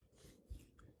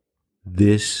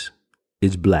This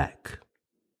is black.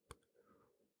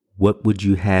 What would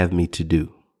you have me to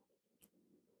do?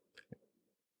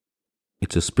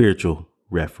 It's a spiritual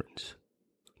reference.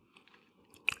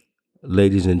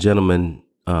 Ladies and gentlemen,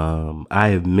 I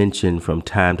have mentioned from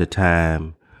time to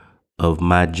time of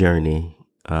my journey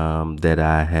that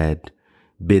I had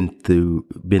been through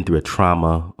a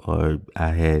trauma, or I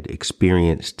had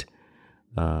experienced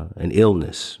an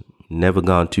illness. Never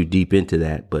gone too deep into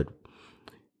that, but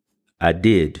I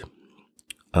did.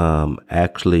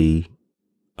 Actually,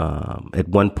 at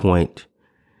one point,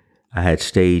 I had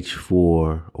stage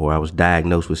 4, or I was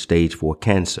diagnosed with stage 4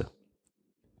 cancer.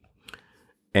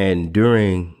 And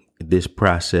during this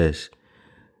process,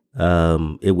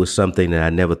 it was something that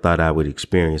I never thought I would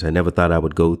experience. I never thought I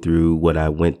would go through what I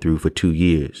went through for 2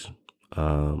 years.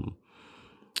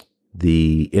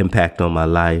 The impact on my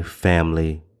life,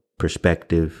 family,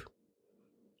 perspective.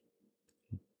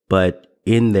 But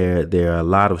in there are a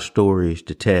lot of stories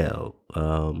to tell.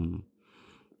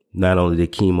 Not only the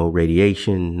chemo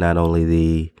radiation, not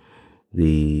only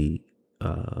the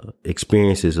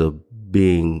experiences of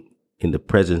being in the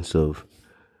presence of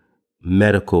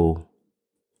medical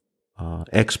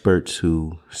experts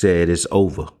who said it's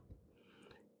over,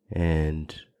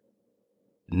 and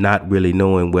not really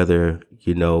knowing whether,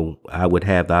 I would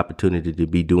have the opportunity to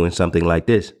be doing something like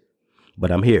this,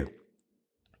 but I'm here.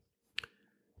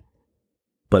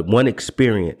 But one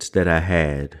experience that I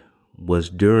had was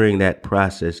during that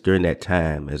process, during that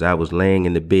time, as I was laying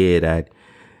in the bed, I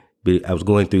was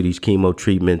going through these chemo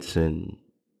treatments, and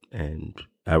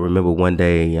I remember one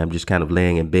day I'm just kind of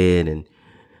laying in bed and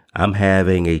I'm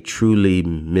having a truly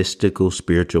mystical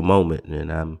spiritual moment, and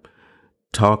I'm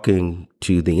talking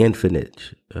to the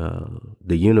infinite,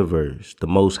 the universe, the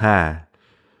Most High,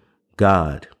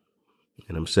 God.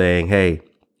 And I'm saying, hey,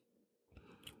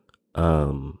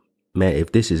 man,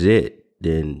 if this is it,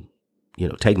 then,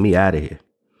 take me out of here.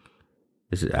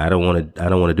 I don't want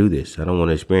to do this. I don't want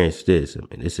to experience this. I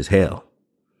mean, this is hell.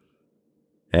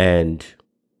 And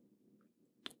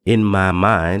in my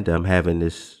mind, I'm having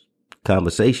this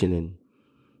conversation and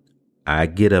I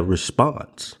get a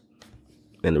response.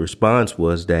 And the response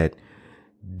was that,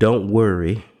 don't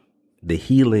worry, the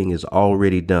healing is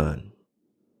already done.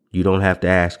 You don't have to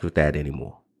ask for that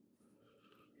anymore.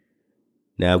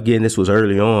 Now, again, this was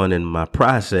early on in my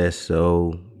process.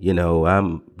 So,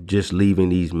 I'm just leaving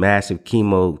these massive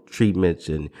chemo treatments,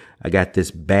 and I got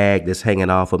this bag that's hanging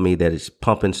off of me that is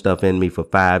pumping stuff in me for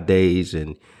 5 days.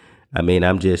 And I mean,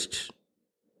 I'm just,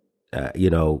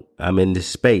 I'm in this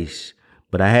space,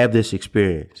 but I have this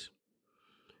experience.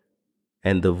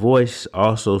 And the voice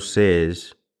also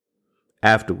says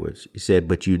afterwards, he said,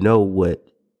 but you know what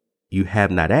you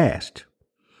have not asked.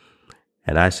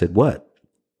 And I said, what?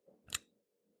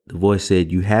 The voice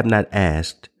said, you have not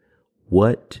asked,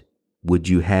 what would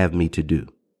you have me to do?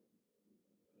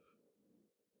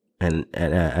 And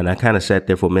I kind of sat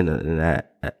there for a minute, and I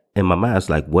in my mind, I was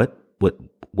like, what do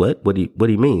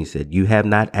you mean? He said, you have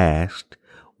not asked,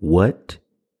 what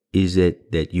is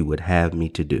it that you would have me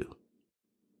to do?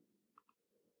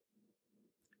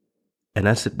 And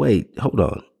I said, wait, hold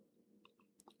on.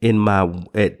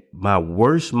 At my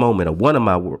worst moment, or one of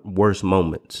my worst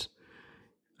moments,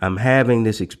 I'm having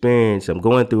this experience. I'm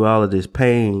going through all of this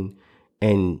pain,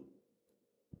 and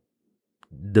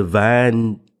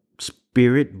divine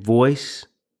spirit voice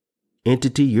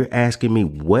entity, you're asking me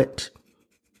what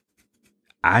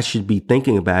I should be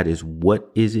thinking about is,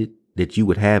 what is it that you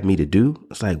would have me to do?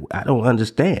 It's like, I don't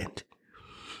understand.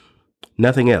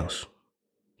 Nothing else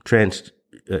transpired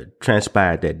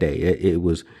that day. It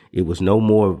was no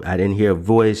more. I didn't hear a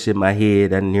voice in my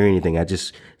head. I didn't hear anything. I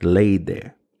just laid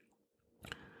there.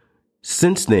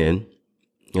 Since then,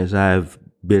 as I've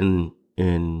been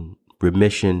in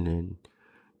remission and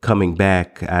coming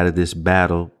back out of this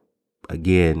battle,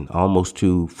 again, almost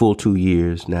full 2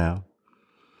 years now,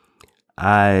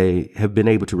 I have been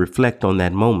able to reflect on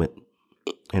that moment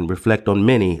and reflect on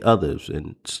many others.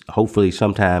 And hopefully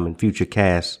sometime in future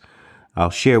casts,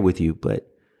 I'll share with you.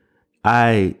 But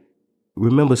I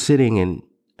remember sitting and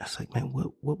I was like, man,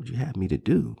 what would you have me to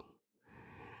do?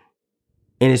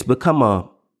 And it's become a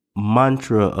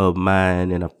mantra of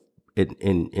mine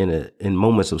in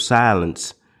moments of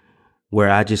silence, where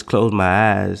I just close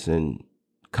my eyes and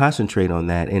concentrate on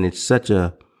that. And it's such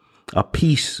a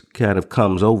peace kind of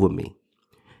comes over me,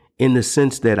 in the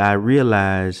sense that I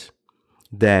realize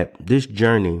that this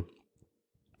journey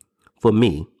for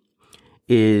me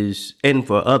is, and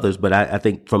for others, but I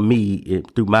think for me,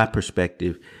 through my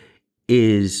perspective,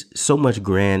 is so much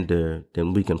grander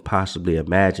than we can possibly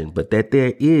imagine, but that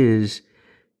there is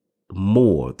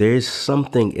more. There's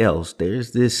something else.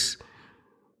 There's this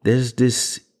there's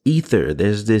this ether,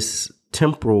 there's this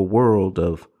temporal world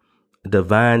of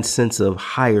divine sense of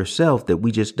higher self that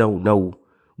we just don't know.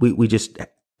 We just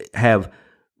have,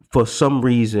 for some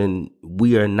reason,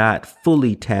 we are not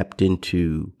fully tapped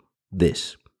into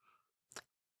this.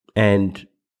 And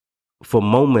for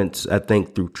moments, I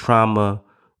think through trauma,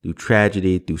 through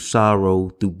tragedy, through sorrow,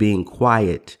 through being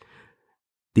quiet,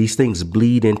 these things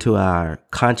bleed into our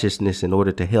consciousness in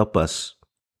order to help us,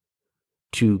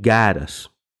 to guide us.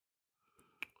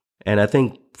 And I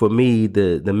think for me,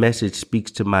 the message speaks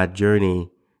to my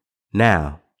journey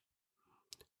now.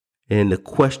 And the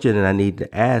question that I need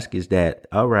to ask is that,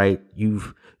 all right,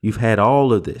 you've had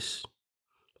all of this,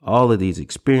 all of these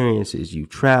experiences, you've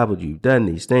traveled, you've done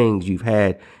these things, you've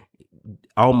had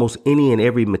almost any and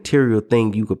every material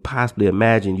thing you could possibly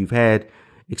imagine. You've had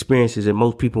experiences that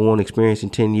most people won't experience in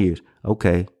 10 years.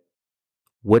 Okay.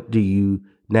 What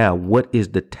is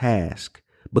the task?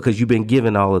 Because you've been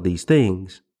given all of these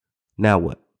things. Now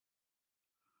what?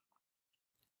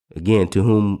 Again, to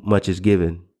whom much is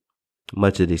given,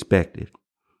 much is expected.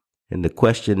 And the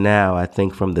question now, I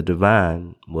think, from the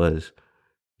divine was,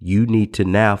 you need to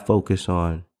now focus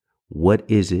on what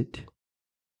is it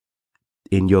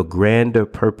in your grander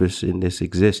purpose in this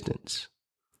existence?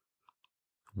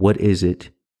 What is it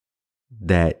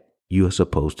that you are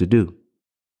supposed to do?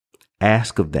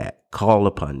 Ask of that, call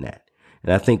upon that.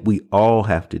 And I think we all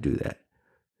have to do that.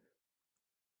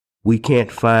 We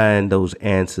can't find those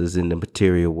answers in the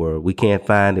material world. We can't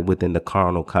find it within the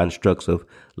carnal constructs of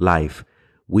life.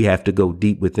 We have to go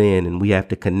deep within, and we have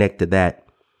to connect to that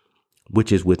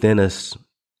which is within us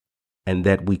and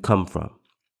that we come from.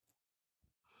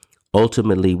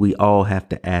 Ultimately, we all have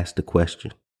to ask the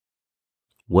question,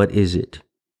 what is it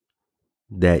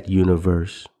that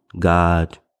universe,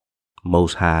 God,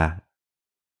 Most High,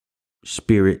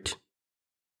 Spirit,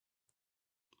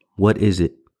 what is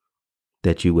it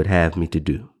that you would have me to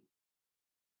do?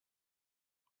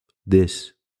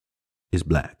 This is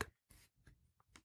Black.